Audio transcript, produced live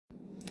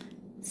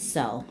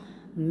So,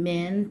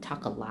 men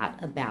talk a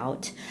lot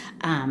about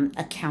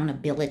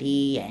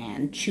accountability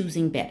and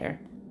choosing better.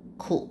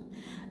 Cool.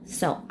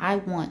 So, I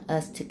want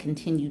us to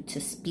continue to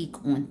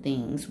speak on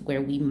things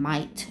where we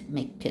might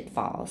make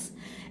pitfalls.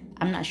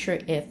 I'm not sure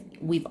if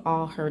we've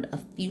all heard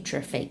of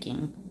future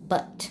faking,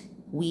 but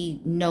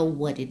we know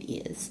what it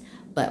is.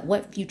 But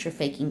what future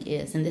faking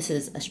is, and this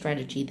is a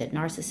strategy that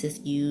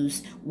narcissists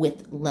use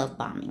with love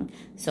bombing.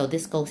 So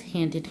this goes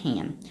hand in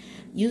hand.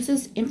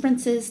 Uses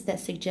inferences that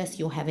suggest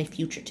you'll have a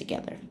future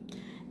together.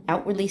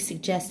 Outwardly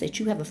suggests that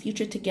you have a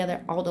future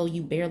together, although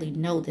you barely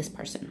know this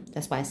person.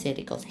 That's why I said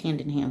it goes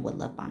hand in hand with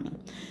love bombing.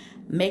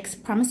 Makes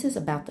promises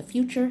about the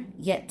future,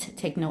 yet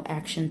take no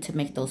action to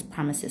make those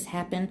promises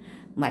happen,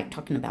 like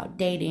talking about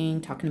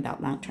dating, talking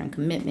about long-term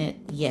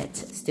commitment, yet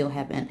still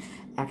haven't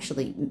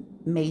actually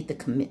made the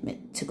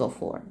commitment to go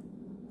forward.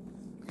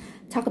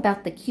 Talk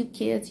about the cute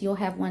kids you'll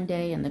have one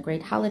day and the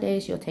great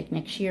holidays you'll take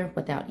next year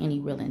without any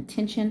real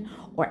intention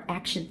or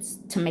actions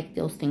to make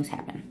those things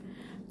happen.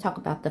 Talk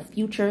about the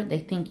future they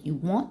think you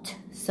want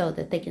so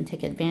that they can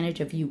take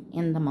advantage of you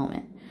in the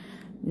moment.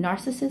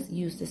 Narcissists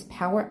use this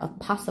power of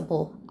a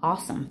possible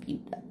awesome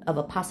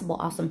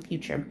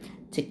future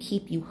to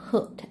keep you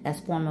hooked as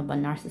form of a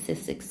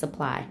narcissistic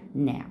supply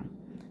now.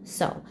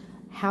 So,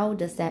 how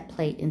does that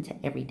play into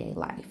everyday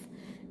life?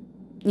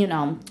 You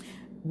know,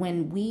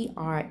 when we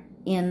are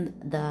in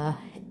the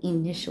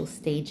initial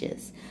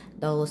stages,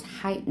 those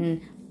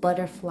heightened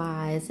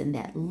butterflies and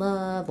that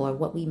love, or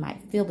what we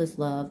might feel is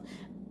love,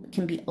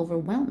 can be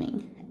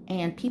overwhelming.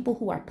 And people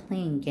who are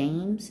playing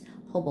games,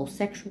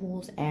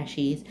 homosexuals,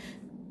 ashies,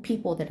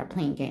 people that are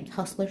playing games,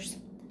 hustlers,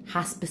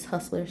 hospice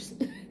hustlers,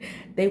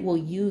 they will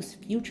use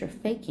future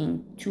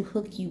faking to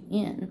hook you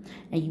in,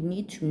 and you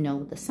need to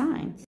know the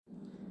signs.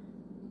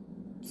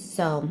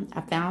 So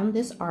I found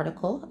this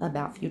article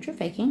about future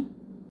faking.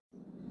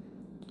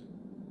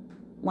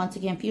 Once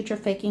again, future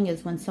faking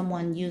is when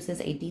someone uses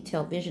a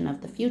detailed vision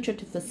of the future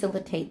to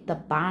facilitate the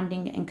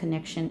bonding and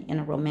connection in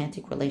a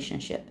romantic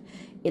relationship.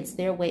 It's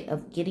their way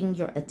of getting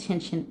your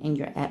attention and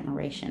your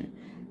admiration.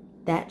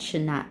 That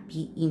should not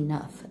be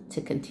enough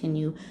to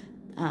continue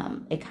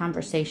a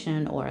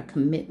conversation or a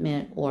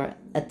commitment or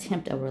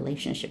attempt a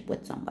relationship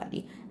with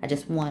somebody. I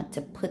just want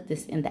to put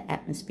this in the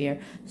atmosphere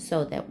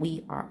so that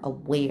we are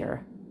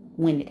aware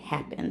when it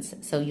happens.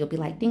 So you'll be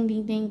like, ding,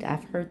 ding, ding,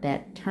 I've heard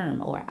that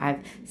term, or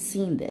I've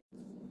seen this.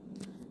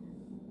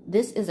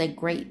 This is a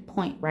great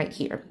point right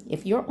here.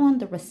 If you're on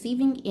the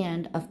receiving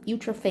end of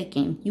future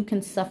faking, you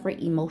can suffer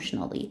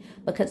emotionally,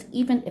 because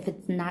even if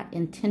it's not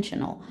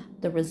intentional,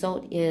 the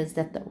result is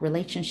that the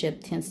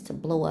relationship tends to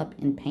blow up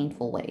in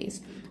painful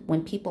ways.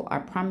 When people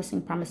are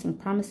promising,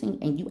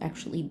 and you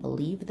actually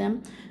believe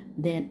them,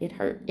 then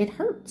it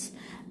hurts.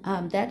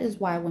 That is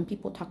why when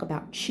people talk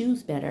about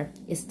choose better,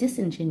 it's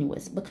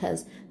disingenuous,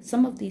 because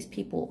some of these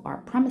people are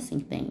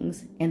promising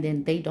things and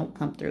then they don't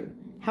come through.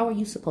 How are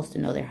you supposed to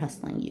know they're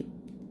hustling you?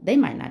 They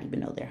might not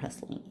even know they're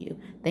hustling you.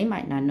 They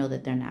might not know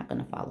that they're not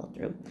going to follow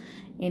through.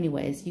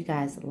 Anyways, you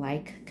guys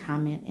like,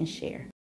 comment, and share.